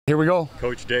Here we go.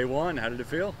 Coach, day one, how did it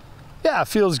feel? Yeah, it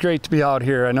feels great to be out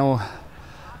here. I know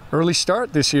early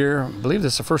start this year. I believe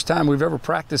this is the first time we've ever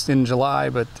practiced in July,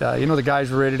 but you know, the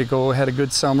guys were ready to go, had a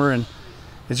good summer, and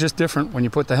it's just different when you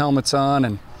put the helmets on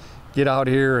and get out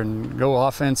here and go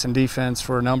offense and defense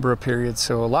for a number of periods.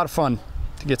 So a lot of fun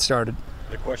to get started.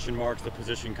 The question marks, the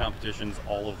position competitions,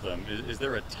 all of them. Is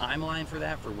there a timeline for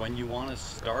that, for when you want to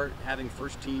start having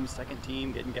first team, second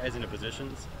team, getting guys into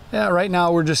positions? Yeah, right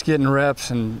now we're just getting reps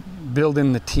and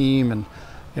building the team, and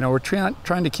you know, we're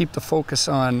trying to keep the focus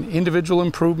on individual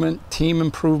improvement, team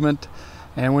improvement,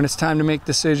 and when it's time to make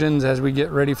decisions as we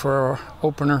get ready for our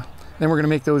opener, then we're going to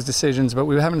make those decisions. But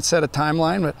we haven't set a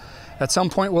timeline, but at some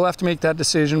point we'll have to make that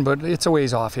decision, but it's a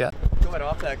ways off yet. Going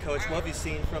off that, Coach, what have you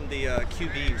seen from the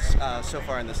QBs so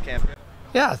far in this camp?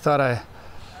 Yeah,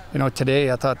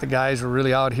 today I thought the guys were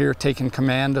really out here taking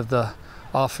command of the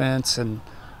offense and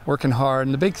working hard.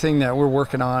 And the big thing that we're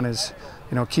working on is,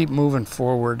 you know, keep moving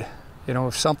forward. You know,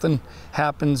 if something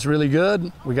happens really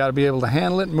good, we got to be able to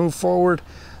handle it and move forward.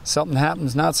 Something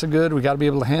happens not so good, we got to be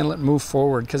able to handle it and move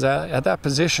forward, because at that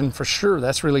position, for sure,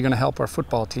 that's really going to help our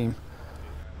football team.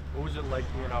 What was it like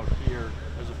being out here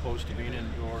as opposed to being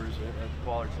indoors at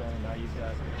Pollard Center? Now you've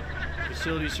got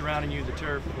facilities surrounding you, the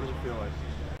turf. What does it feel like?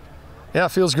 Yeah,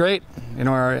 it feels great. You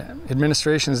know, our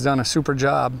administration has done a super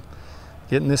job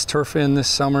getting this turf in this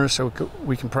summer so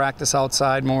we can practice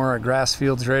outside more. Our grass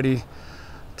field's ready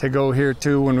to go here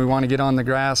too when we want to get on the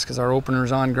grass, because our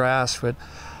opener's on grass. But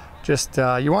just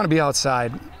you want to be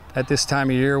outside at this time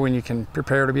of year when you can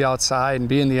prepare to be outside and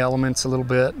be in the elements a little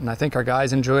bit. And I think our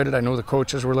guys enjoyed it. I know the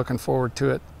coaches were looking forward to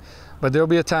it. But there'll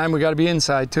be a time we got to be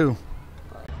inside too.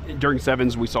 During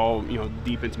sevens, we saw, you know,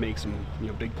 defense make some, you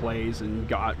know, big plays and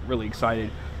got really excited.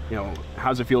 You know, how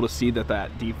does it feel to see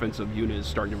that defensive unit is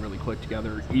starting to really click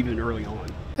together even early on?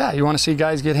 Yeah, you want to see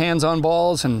guys get hands on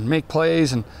balls and make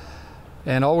plays,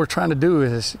 and all we're trying to do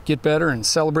is get better and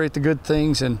celebrate the good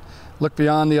things and look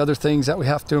beyond the other things that we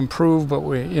have to improve. But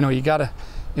you got to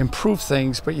improve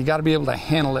things, but you got to be able to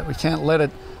handle it. We can't let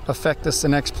it affect us the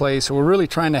next play. So we're really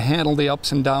trying to handle the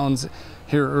ups and downs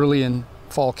here early in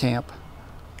fall camp.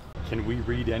 Can we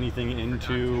read anything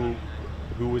into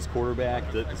who was quarterback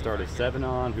at the start of 7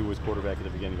 on, who was quarterback at the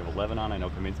beginning of 11 on? I know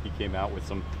Kaminsky came out with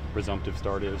some presumptive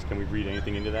starters. Can we read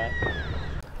anything into that?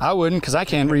 I wouldn't, because I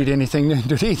can't read anything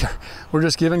into it either. We're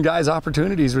just giving guys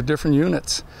opportunities with different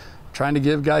units. Trying to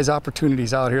give guys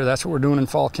opportunities out here. That's what we're doing in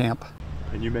fall camp.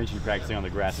 And you mentioned practicing on the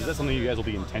grass. Is that something you guys will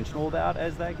be intentional about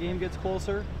as that game gets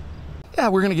closer? Yeah,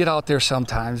 we're going to get out there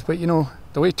sometimes, but you know,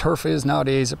 the way turf is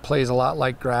nowadays, it plays a lot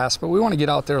like grass, but we want to get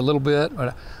out there a little bit.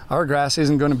 But our grass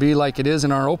isn't going to be like it is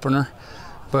in our opener,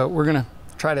 but we're going to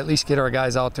try to at least get our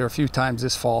guys out there a few times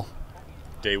this fall.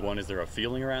 Day one, is there a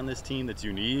feeling around this team that's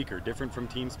unique or different from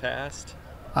teams past?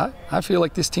 I feel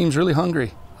like this team's really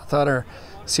hungry. I thought our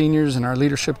seniors and our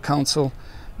leadership council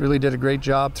really did a great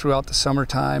job throughout the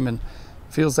summertime, and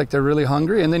it feels like they're really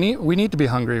hungry, and we need to be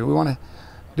hungry. We want to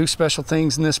do special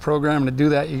things in this program, and to do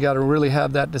that you got to really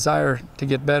have that desire to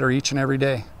get better each and every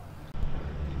day.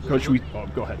 Coach,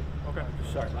 go ahead. Okay,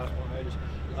 sorry, last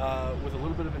one. With a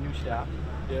little bit of a new staff,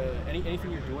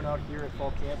 anything you're doing out here at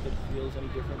fall camp that feels any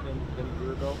different than a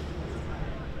year ago?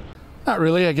 Not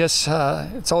really. I guess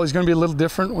it's always going to be a little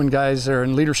different when guys are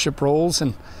in leadership roles,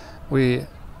 and we,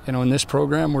 you know, in this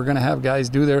program we're going to have guys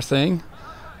do their thing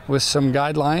with some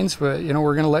guidelines, but you know,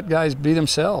 we're going to let guys be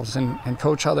themselves and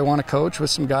coach how they want to coach with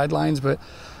some guidelines. But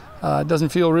it doesn't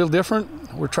feel real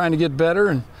different. We're trying to get better,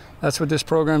 and that's what this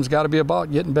program's got to be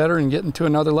about, getting better and getting to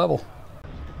another level.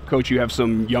 Coach, you have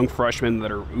some young freshmen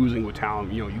that are oozing with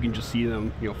talent. You know, you can just see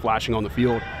them, you know, flashing on the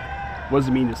field. What does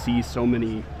it mean to see so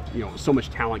many, you know, so much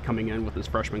talent coming in with this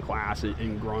freshman class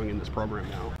and growing in this program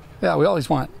now? Yeah, we always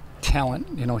want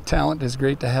talent. You know, talent is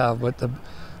great to have, but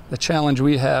the challenge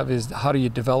we have is how do you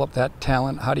develop that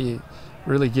talent? How do you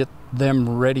really get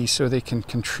them ready so they can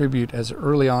contribute as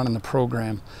early on in the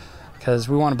program? Because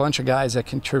we want a bunch of guys that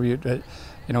contribute. But,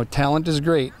 you know, talent is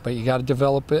great, but you got to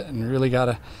develop it, and you really got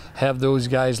to have those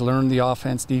guys learn the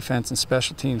offense, defense, and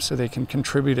special teams so they can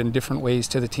contribute in different ways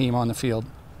to the team on the field.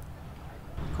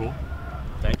 Cool.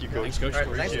 Thank you, Coach.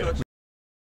 Thanks, Coach.